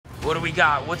What do we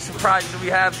got? What surprise do we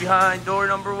have behind door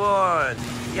number 1?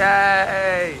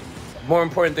 Yay! More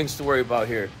important things to worry about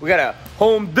here. We got a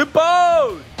Home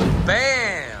Depot!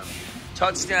 Bam!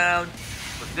 Touchdown.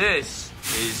 But this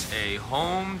is a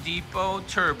Home Depot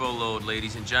turbo load,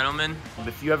 ladies and gentlemen.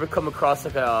 If you ever come across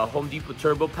like a Home Depot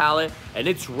turbo pallet and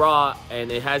it's raw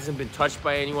and it hasn't been touched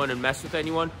by anyone and messed with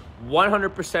anyone,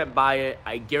 100% buy it.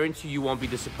 I guarantee you won't be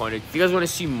disappointed. If you guys want to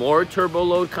see more turbo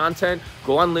load content,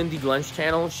 go on Lindy Glenn's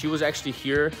channel. She was actually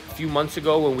here a few months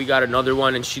ago when we got another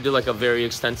one, and she did like a very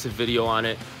extensive video on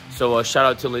it. So shout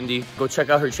out to Lindy. Go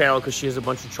check out her channel because she has a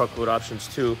bunch of truckload options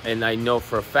too. And I know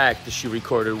for a fact that she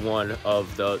recorded one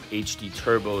of the HD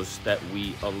turbos that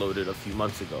we unloaded a few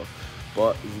months ago.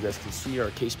 But as you guys can see,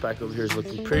 our case pack over here is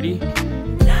looking pretty.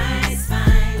 Nice,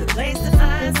 find a place to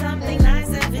find something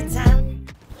nice every time.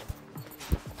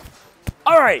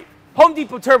 All right, Home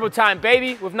Depot turbo time,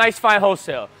 baby, with Nice Fine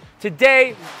Wholesale.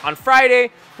 Today, on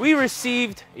Friday, we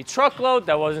received a truckload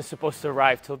that wasn't supposed to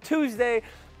arrive till Tuesday,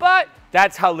 but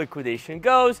that's how liquidation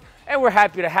goes, and we're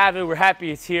happy to have it. We're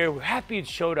happy it's here. We're happy it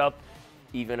showed up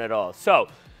even at all. So,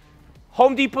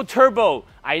 Home Depot turbo.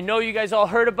 I know you guys all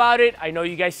heard about it. I know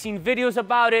you guys seen videos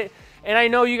about it, and I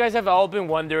know you guys have all been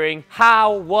wondering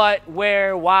how, what,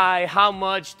 where, why, how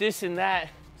much, this and that.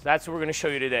 So that's what we're gonna show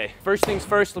you today. First things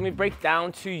first, let me break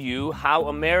down to you how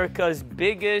America's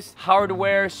biggest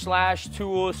hardware slash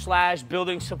tool slash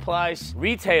building supplies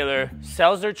retailer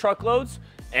sells their truckloads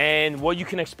and what you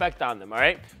can expect on them, all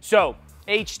right? So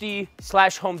HD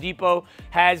slash Home Depot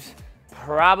has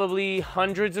probably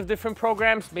hundreds of different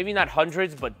programs, maybe not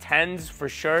hundreds, but tens for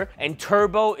sure. And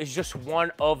Turbo is just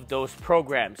one of those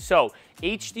programs. So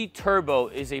HD Turbo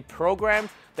is a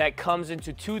program that comes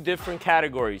into 2 different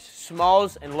categories,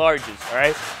 smalls and larges, all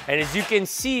right? And as you can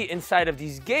see inside of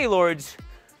these Gaylords,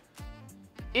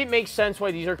 it makes sense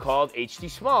why these are called HD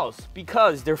Smalls,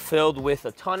 because they're filled with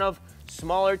a ton of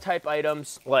smaller type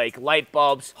items like light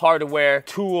bulbs, hardware,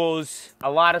 tools,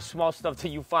 a lot of small stuff that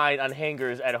you find on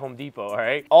hangers at Home Depot, all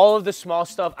right? All of the small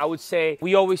stuff, I would say,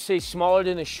 we always say smaller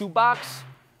than a shoebox.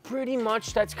 Pretty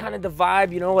much that's kind of the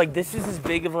vibe, you know, like this is as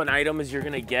big of an item as you're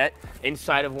gonna get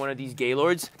inside of one of these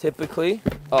Gaylords, typically.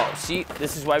 Oh, see,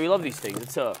 this is why we love these things.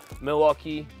 It's a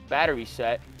Milwaukee battery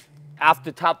set. Off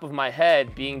the top of my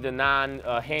head, being the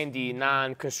non-handy,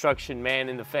 non-construction man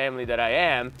in the family that I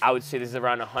am, I would say this is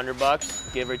around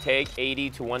 $100, give or take, 80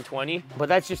 to 120. But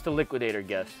that's just a liquidator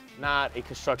guess, not a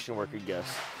construction worker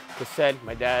guess. As said,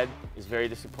 my dad is very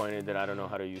disappointed that I don't know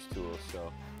how to use tools,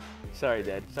 so sorry,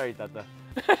 Dad. Sorry, Tata.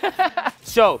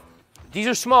 So, these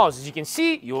are smalls. As you can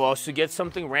see, you'll also get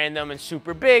something random and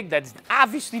super big that's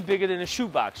obviously bigger than a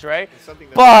shoebox, right?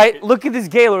 But look at this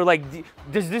Gaylord. Like,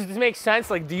 does this make sense?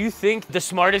 Like, do you think the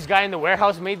smartest guy in the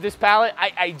warehouse made this pallet?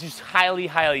 I just highly,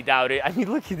 highly doubt it. I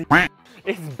mean, look at it.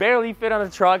 It's barely fit on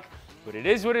the truck, but it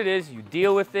is what it is. You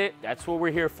deal with it. That's what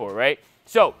we're here for, right?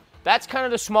 So, that's kind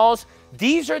of the smalls.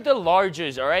 These are the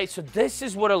larges, all right? So this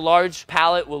is what a large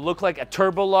pallet will look like, a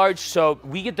turbo large. So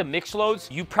we get the mixed loads.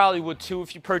 You probably would too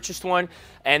if you purchased one.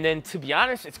 And then to be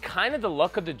honest, it's kind of the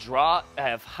luck of the draw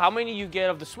of how many you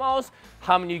get of the smalls,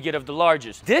 how many you get of the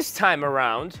larges. This time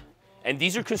around, and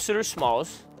these are considered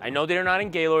smalls. I know they're not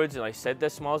in Gaylords, and I said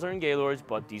that smalls are in Gaylords,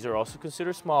 but these are also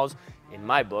considered smalls in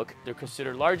my book. They're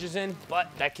considered larges in, but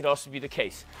that could also be the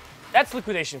case. That's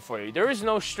liquidation for you. There is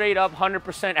no straight up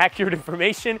 100% accurate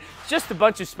information. It's just a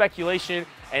bunch of speculation,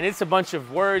 and it's a bunch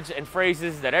of words and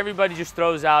phrases that everybody just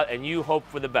throws out and you hope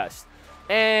for the best.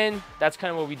 And that's kind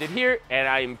of what we did here, and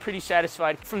I am pretty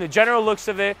satisfied. From the general looks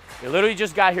of it, it literally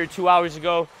just got here 2 hours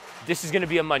ago. This is gonna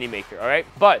be a moneymaker, all right?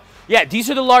 But yeah, these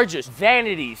are the largest.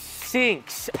 Vanities,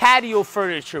 sinks, patio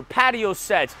furniture, patio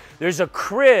sets. There's a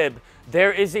crib.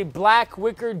 There is a black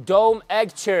wicker dome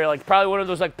egg chair, like probably one of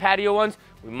those like patio ones.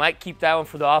 We might keep that one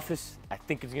for the office. I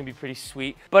think it's gonna be pretty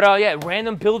sweet. But yeah,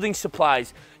 random building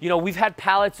supplies. You know, we've had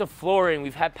pallets of flooring,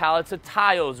 we've had pallets of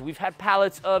tiles, we've had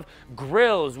pallets of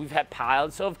grills, we've had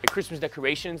pallets of Christmas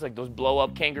decorations, like those blow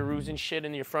up kangaroos and shit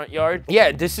in your front yard.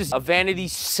 Yeah, this is a vanity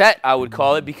set, I would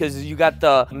call it, because you got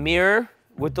the mirror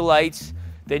with the lights,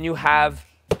 then you have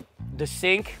the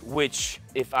sink, which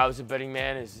if I was a betting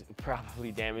man is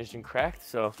probably damaged and cracked,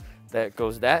 so that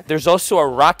goes that. There's also a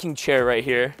rocking chair right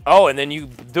here. Oh, and then you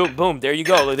do, boom, there you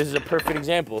go. Like, this is a perfect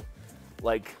example.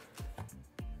 Like,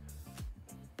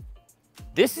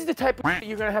 this is the type of shit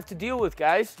you're gonna have to deal with,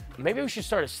 guys. Maybe we should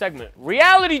start a segment.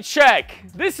 Reality check.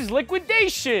 This is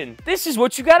liquidation. This is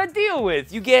what you gotta deal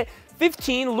with. You get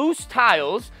 15 loose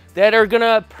tiles that are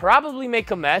gonna probably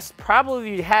make a mess,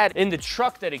 probably had in the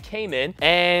truck that it came in,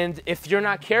 and if you're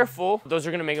not careful, those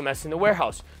are gonna make a mess in the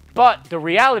warehouse. But the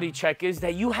reality check is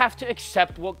that you have to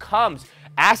accept what comes.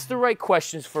 Ask the right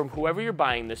questions from whoever you're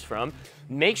buying this from.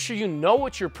 Make sure you know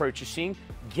what you're purchasing.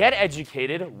 Get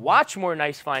educated. Watch more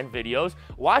Nice Find videos.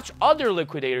 Watch other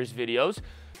liquidators videos.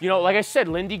 You know, like I said,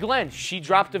 Lindy Glenn, she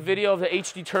dropped a video of the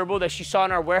HD Turbo that she saw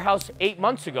in our warehouse 8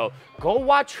 months ago. Go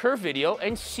watch her video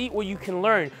and see what you can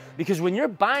learn. Because when you're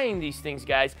buying these things,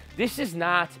 guys, this is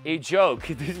not a joke.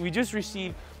 We just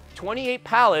received 28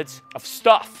 pallets of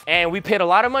stuff. And we paid a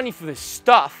lot of money for this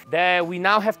stuff that we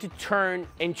now have to turn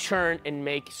and churn and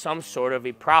make some sort of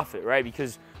a profit, right?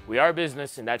 Because we are a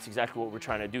business, and that's exactly what we're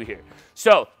trying to do here.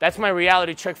 So that's my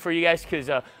reality check for you guys, because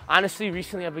honestly,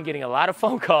 recently I've been getting a lot of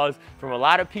phone calls from a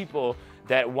lot of people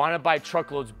that want to buy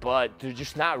truckloads, but they're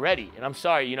just not ready. And I'm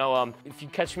sorry, you know, if you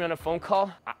catch me on a phone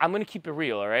call, I'm going to keep it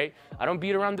real, all right? I don't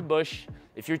beat around the bush.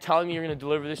 If you're telling me you're going to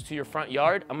deliver this to your front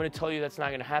yard, I'm going to tell you that's not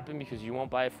going to happen because you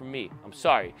won't buy it from me. I'm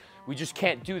sorry. We just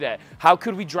can't do that. How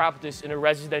could we drop this in a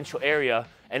residential area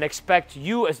and expect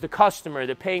you as the customer,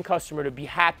 the paying customer, to be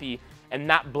happy and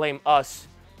not blame us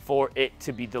for it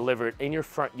to be delivered in your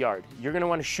front yard? You're gonna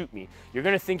wanna shoot me. You're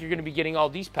gonna think you're gonna be getting all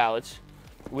these pallets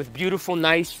with beautiful,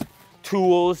 nice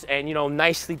tools and, you know,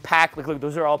 nicely packed. Look,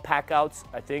 those are all pack outs,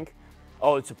 I think.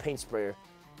 Oh, it's a paint sprayer.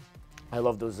 I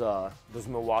love those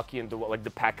Milwaukee and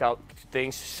the pack out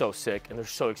things. So sick, and they're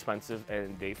so expensive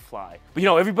and they fly. But you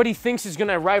know, everybody thinks it's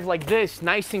gonna arrive like this,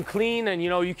 nice and clean, and you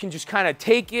know, you can just kind of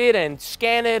take it and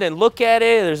scan it and look at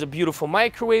it. There's a beautiful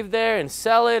microwave there and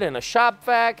sell it and a shop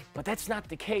vac, but that's not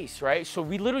the case, right? So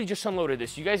we literally just unloaded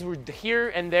this. You guys were here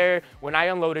and there when I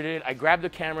unloaded it. I grabbed the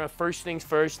camera, first things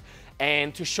first,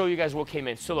 and to show you guys what came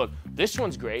in. So look, this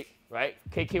one's great, right?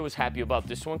 KK was happy about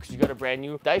this one because you got a brand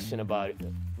new Dyson about it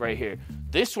right here.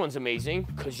 This one's amazing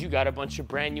because you got a bunch of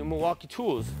brand new Milwaukee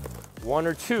tools. One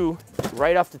or two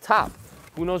right off the top.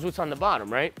 Who knows what's on the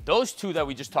bottom, right? Those two that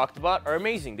we just talked about are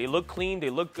amazing. They look clean,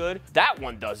 they look good. That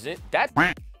one doesn't.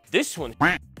 This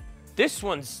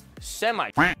one's semi.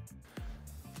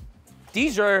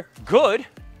 These are good,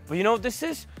 but you know what this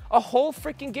is? A whole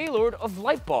freaking gaylord of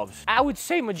light bulbs. I would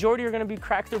say majority are gonna be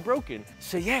cracked or broken.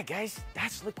 So yeah, guys,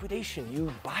 that's liquidation. You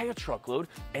buy a truckload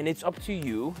and it's up to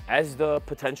you as the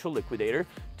potential liquidator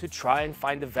to try and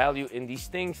find the value in these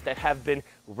things that have been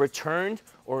returned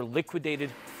or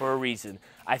liquidated for a reason.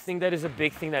 I think that is a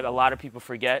big thing that a lot of people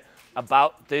forget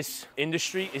about this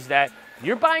industry, is that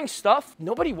you're buying stuff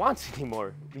nobody wants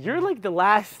anymore. You're like the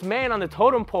last man on the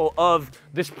totem pole of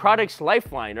this product's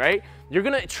lifeline, right? You're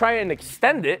gonna try and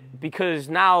extend it because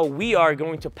now we are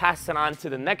going to pass it on to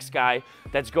the next guy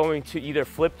that's going to either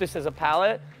flip this as a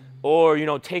pallet or, you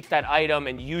know, take that item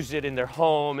and use it in their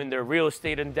home, in their real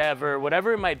estate endeavor,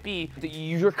 whatever it might be.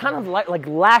 You're kind of like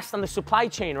last on the supply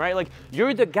chain, right? Like,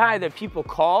 you're the guy that people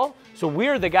call. So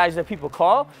we're the guys that people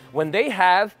call when they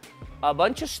have a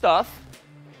bunch of stuff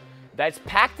that's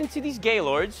packed into these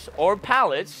gaylords or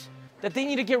pallets that they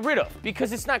need to get rid of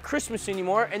because it's not Christmas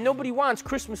anymore and nobody wants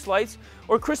Christmas lights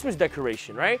or Christmas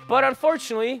decoration, right? But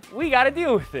unfortunately, we gotta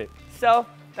deal with it. So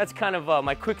that's kind of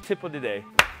my quick tip of the day.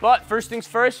 But first things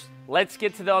first, let's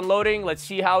get to the unloading. Let's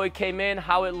see how it came in,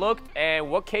 how it looked,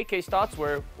 and what KK's thoughts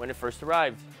were when it first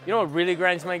arrived. You know what really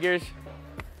grinds my gears?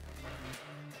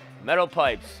 Metal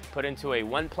pipes put into a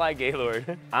 1-ply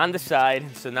gaylord on the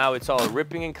side. So now it's all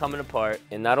ripping and coming apart.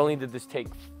 And not only did this take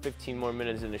 15 more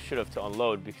minutes than it should have to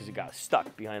unload because it got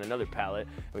stuck behind another pallet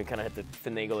and we kind of had to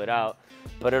finagle it out,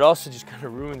 but it also just kind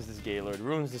of ruins this gaylord,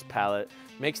 ruins this pallet,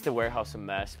 makes the warehouse a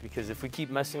mess because if we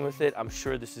keep messing with it, I'm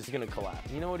sure this is gonna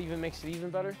collapse. You know what even makes it even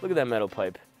better? Look at that metal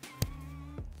pipe.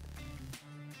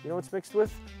 You know what's mixed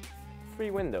with? 3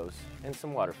 windows and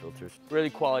some water filters. Really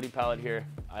quality pallet here.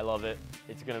 I love it.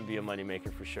 It's gonna be a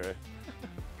moneymaker for sure.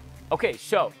 Okay,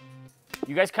 so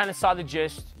you guys kind of saw the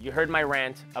gist. You heard my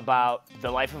rant about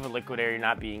the life of a liquidator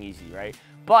not being easy, right?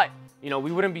 But you know,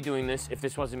 we wouldn't be doing this if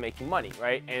this wasn't making money,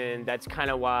 right? And that's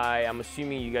kind of why I'm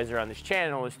assuming you guys are on this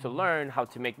channel, is to learn how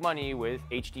to make money with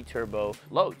HD Turbo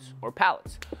loads or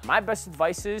pallets. My best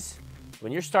advice is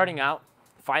when you're starting out,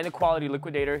 find a quality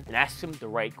liquidator and ask them the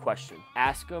right question.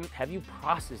 Ask them, have you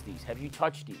processed these? Have you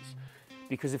touched these?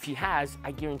 Because if he has,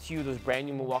 I guarantee you those brand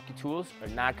new Milwaukee tools are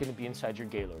not gonna be inside your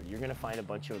gaylord. You're gonna find a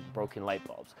bunch of broken light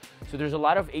bulbs. So there's a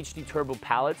lot of HD Turbo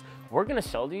pallets. We're gonna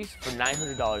sell these for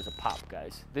 $900 a pop,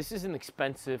 guys. This is an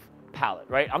expensive pallet,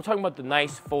 right? I'm talking about the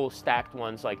nice full stacked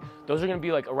ones. Like, those are gonna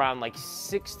be like around like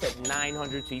 $600 to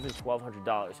 $900 to even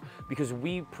 $1,200 because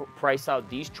we price out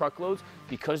these truckloads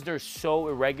because they're so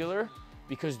irregular.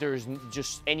 Because there's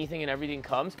just anything and everything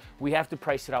comes, we have to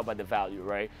price it out by the value,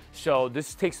 right? So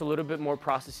this takes a little bit more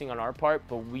processing on our part,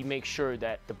 but we make sure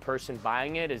that the person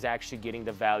buying it is actually getting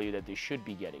the value that they should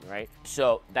be getting, right?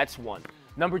 So that's one.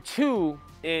 Number two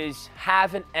is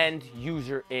have an end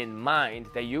user in mind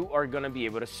that you are gonna be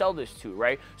able to sell this to,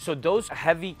 right? So those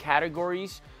heavy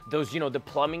categories, those, the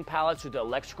plumbing pallets or the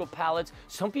electrical pallets,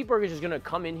 some people are just gonna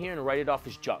come in here and write it off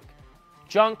as junk.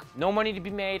 Junk, no money to be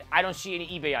made. I don't see any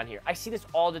eBay on here. I see this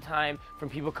all the time from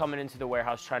people coming into the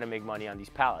warehouse trying to make money on these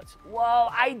pallets.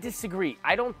 Well, I disagree.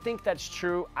 I don't think that's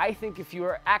true. I think if you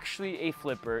are actually a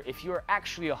flipper, if you are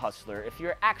actually a hustler, if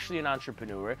you're actually an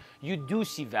entrepreneur, you do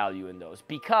see value in those.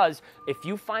 Because if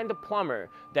you find a plumber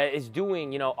that is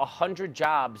doing, 100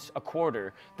 jobs a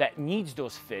quarter that needs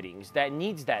those fittings, that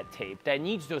needs that tape, that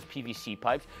needs those PVC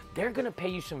pipes, they're gonna pay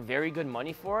you some very good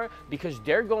money for it because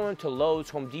they're going to Lowe's,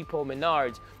 Home Depot, Menards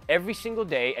every single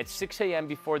day at 6 a.m.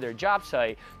 before their job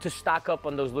site to stock up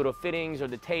on those little fittings or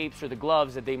the tapes or the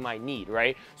gloves that they might need,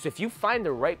 right? So if you find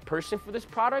the right person for this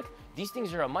product, these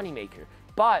things are a moneymaker.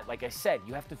 But like I said,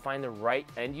 you have to find the right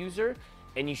end user,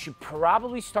 and you should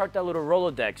probably start that little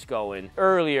Rolodex going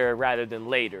earlier rather than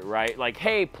later, right? Like,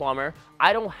 hey, plumber,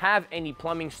 I don't have any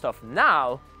plumbing stuff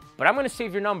now, but I'm gonna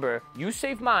save your number, you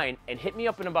save mine, and hit me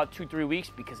up in about 2-3 weeks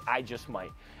because I just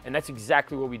might. And that's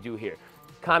exactly what we do here.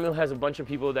 Kamil has a bunch of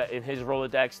people that in his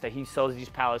Rolodex that he sells these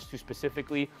pallets to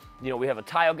specifically. We have a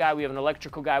tile guy, we have an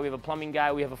electrical guy, we have a plumbing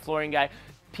guy, we have a flooring guy.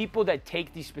 People that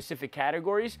take these specific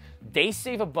categories, they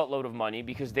save a buttload of money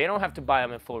because they don't have to buy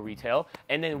them at full retail.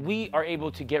 And then we are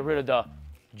able to get rid of the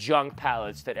junk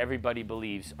pallets that everybody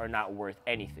believes are not worth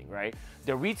anything, right?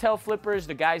 The retail flippers,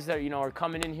 the guys that, are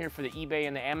coming in here for the eBay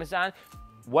and the Amazon,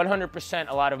 100%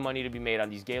 a lot of money to be made on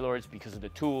these Gaylords because of the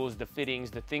tools, the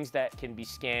fittings, the things that can be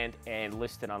scanned and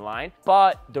listed online.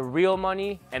 But the real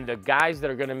money and the guys that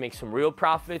are gonna make some real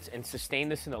profits and sustain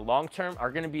this in the long term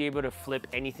are gonna be able to flip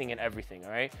anything and everything,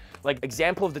 all right? Like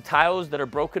example of the tiles that are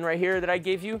broken right here that I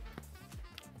gave you.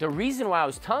 The reason why I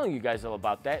was telling you guys all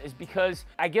about that is because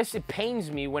I guess it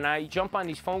pains me when I jump on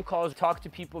these phone calls, talk to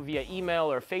people via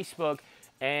email or Facebook,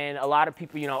 and a lot of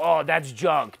people, oh, that's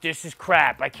junk, this is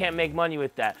crap, I can't make money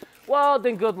with that. Well,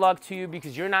 then good luck to you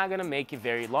because you're not gonna make it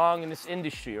very long in this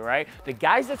industry, all right? The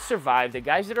guys that survive, the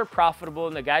guys that are profitable,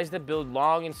 and the guys that build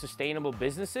long and sustainable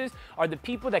businesses are the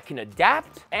people that can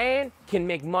adapt and can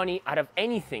make money out of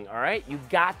anything, all right? You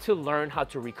got to learn how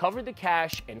to recover the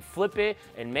cash and flip it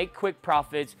and make quick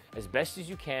profits as best as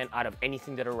you can out of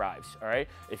anything that arrives, all right?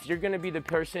 If you're gonna be the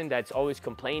person that's always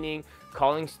complaining,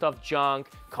 calling stuff junk,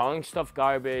 calling stuff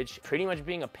garbage, pretty much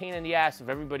being a pain in the ass of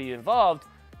everybody involved,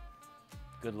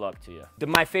 good luck to you.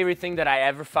 My favorite thing that I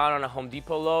ever found on a Home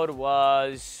Depot load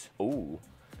was,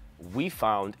 we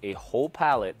found a whole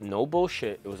pallet, no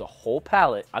bullshit, it was a whole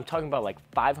pallet. I'm talking about like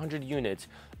 500 units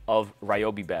of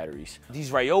Ryobi batteries. These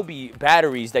Ryobi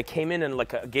batteries that came in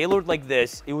like a Gaylord like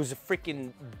this, it was a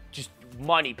freaking just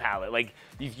money pallet. Like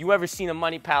if you ever seen a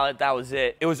money pallet, that was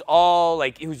it. It was all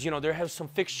like, it was, there has some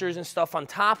fixtures and stuff on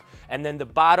top, and then the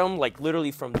bottom, like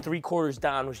literally from 3/4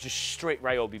 down, was just straight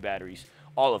Ryobi batteries.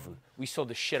 All of them. We sold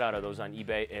the shit out of those on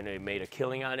eBay and it made a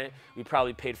killing on it. We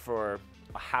probably paid for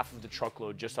a half of the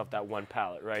truckload just off that one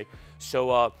pallet, right?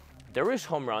 So there is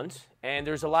home runs and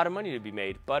there's a lot of money to be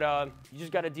made, but you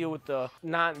just got to deal with the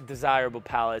non-desirable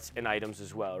pallets and items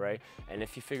as well, right? And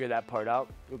if you figure that part out,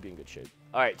 you'll be in good shape.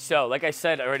 All right, so like I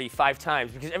said already 5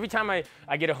 times, because every time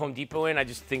I get a Home Depot in, I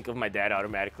just think of my dad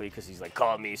automatically because he's like,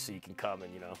 call me so you can come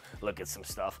and, look at some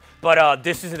stuff. But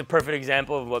this is the perfect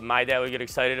example of what my dad would get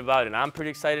excited about and I'm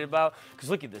pretty excited about, because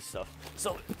look at this stuff.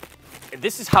 So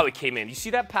this is how it came in. You see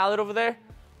that pallet over there?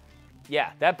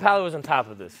 Yeah, that pallet was on top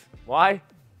of this. Why?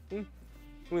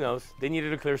 Who knows? They needed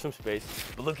to clear some space.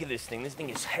 But look at this thing. This thing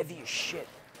is heavy as shit.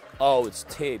 Oh, it's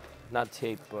tape. Not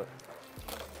tape, but...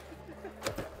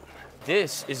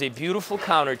 This is a beautiful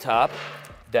countertop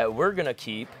that we're gonna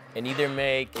keep and either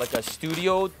make like a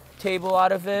studio table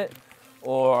out of it,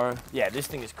 or, yeah, this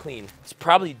thing is clean. It's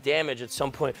probably damaged at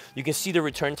some point. You can see the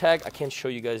return tag. I can't show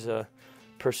you guys a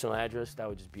personal address. That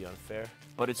would just be unfair.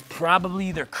 But it's probably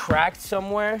either cracked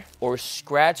somewhere or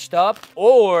scratched up,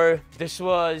 or this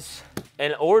was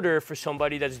an order for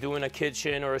somebody that's doing a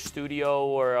kitchen or a studio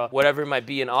or whatever it might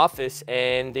be, an office,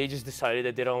 and they just decided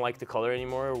that they don't like the color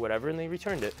anymore or whatever, and they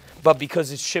returned it. But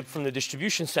because it's shipped from the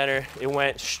distribution center, it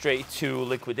went straight to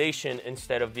liquidation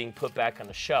instead of being put back on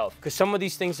the shelf. Because some of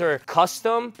these things are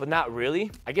custom, but not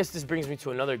really. I guess this brings me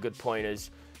to another good point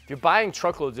is, if you're buying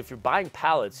truckloads, if you're buying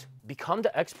pallets, become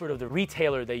the expert of the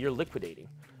retailer that you're liquidating,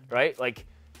 right? Like,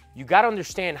 you got to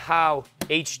understand how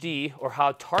HD or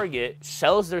how Target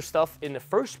sells their stuff in the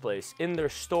first place in their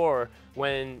store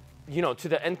when, to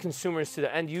the end consumers, to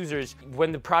the end users,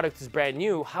 when the product is brand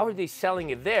new. How are they selling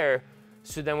it there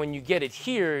So then when you get it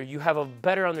here, you have a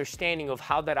better understanding of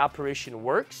how that operation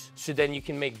works. So then you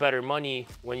can make better money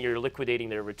when you're liquidating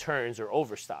their returns or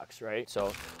overstocks, right?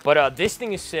 So, but this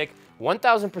thing is sick.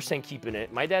 1000% keeping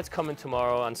it. My dad's coming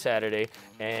tomorrow on Saturday,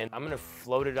 and I'm gonna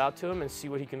float it out to him and see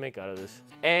what he can make out of this.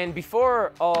 And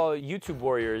before all YouTube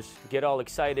warriors get all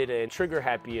excited and trigger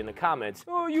happy in the comments,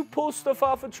 oh, you pull stuff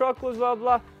off of truckloads, blah,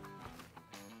 blah.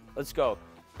 Let's go.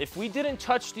 If we didn't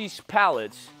touch these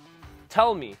pallets,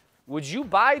 tell me, would you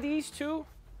buy these two?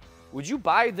 Would you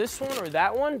buy this one or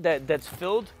that one that's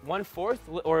filled 1/4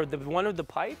 or the one of the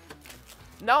pipe?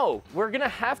 No, we're gonna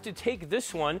have to take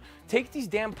this one, take these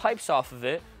damn pipes off of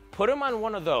it, put them on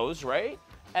one of those, right?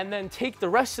 And then take the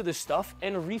rest of the stuff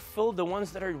and refill the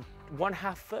ones that are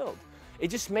 1/2 filled. It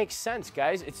just makes sense,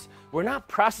 guys. We're not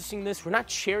processing this, we're not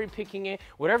cherry picking it,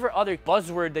 whatever other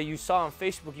buzzword that you saw on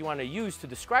Facebook you wanna use to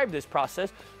describe this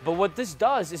process. But what this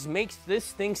does is makes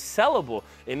this thing sellable.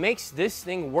 It makes this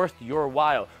thing worth your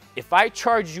while. If I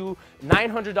charge you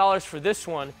 $900 for this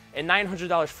one and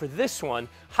 $900 for this one,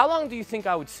 how long do you think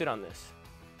I would sit on this?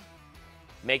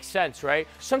 Makes sense, right?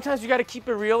 Sometimes you got to keep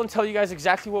it real and tell you guys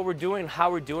exactly what we're doing and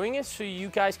how we're doing it so you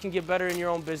guys can get better in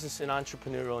your own business and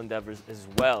entrepreneurial endeavors as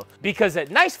well. Because at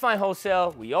Nice Fine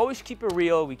Wholesale, we always keep it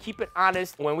real, we keep it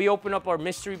honest. When we open up our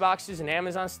mystery boxes and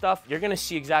Amazon stuff, you're going to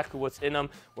see exactly what's in them.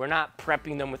 We're not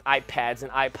prepping them with iPads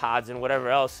and iPods and whatever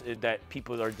else that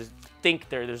people are just think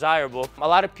they're desirable. A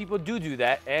lot of people do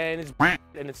that, and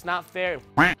it's not fair.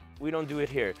 We don't do it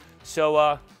here.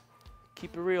 So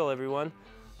keep it real, everyone.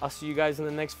 I'll see you guys in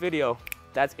the next video.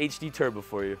 That's HD Turbo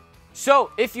for you. So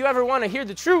if you ever want to hear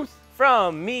the truth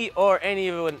from me or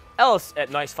anyone else at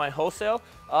Nice Fine Wholesale,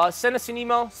 send us an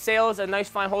email,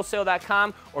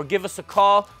 sales@nicefinewholesale.com, or give us a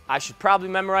call. I should probably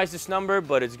memorize this number,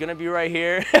 but it's gonna be right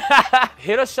here.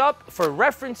 Hit us up for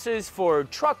references, for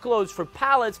truckloads, for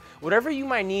pallets, whatever you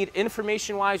might need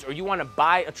information-wise, or you wanna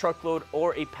buy a truckload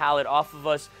or a pallet off of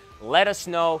us. Let us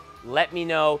know, let me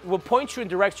know. We'll point you in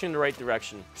the right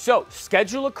direction. So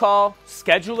schedule a call,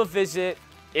 schedule a visit.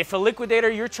 If a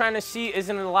liquidator you're trying to see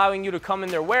isn't allowing you to come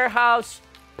in their warehouse,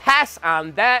 pass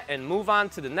on that and move on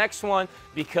to the next one,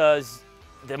 because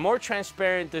the more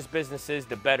transparent this business is,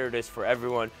 the better it is for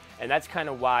everyone. And that's kind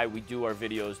of why we do our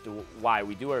videos,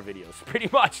 pretty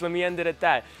much. Let me end it at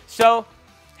that. So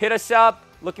hit us up.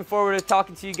 Looking forward to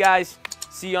talking to you guys.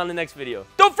 See you on the next video.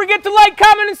 Don't forget to like,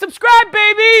 comment, and subscribe,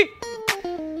 baby!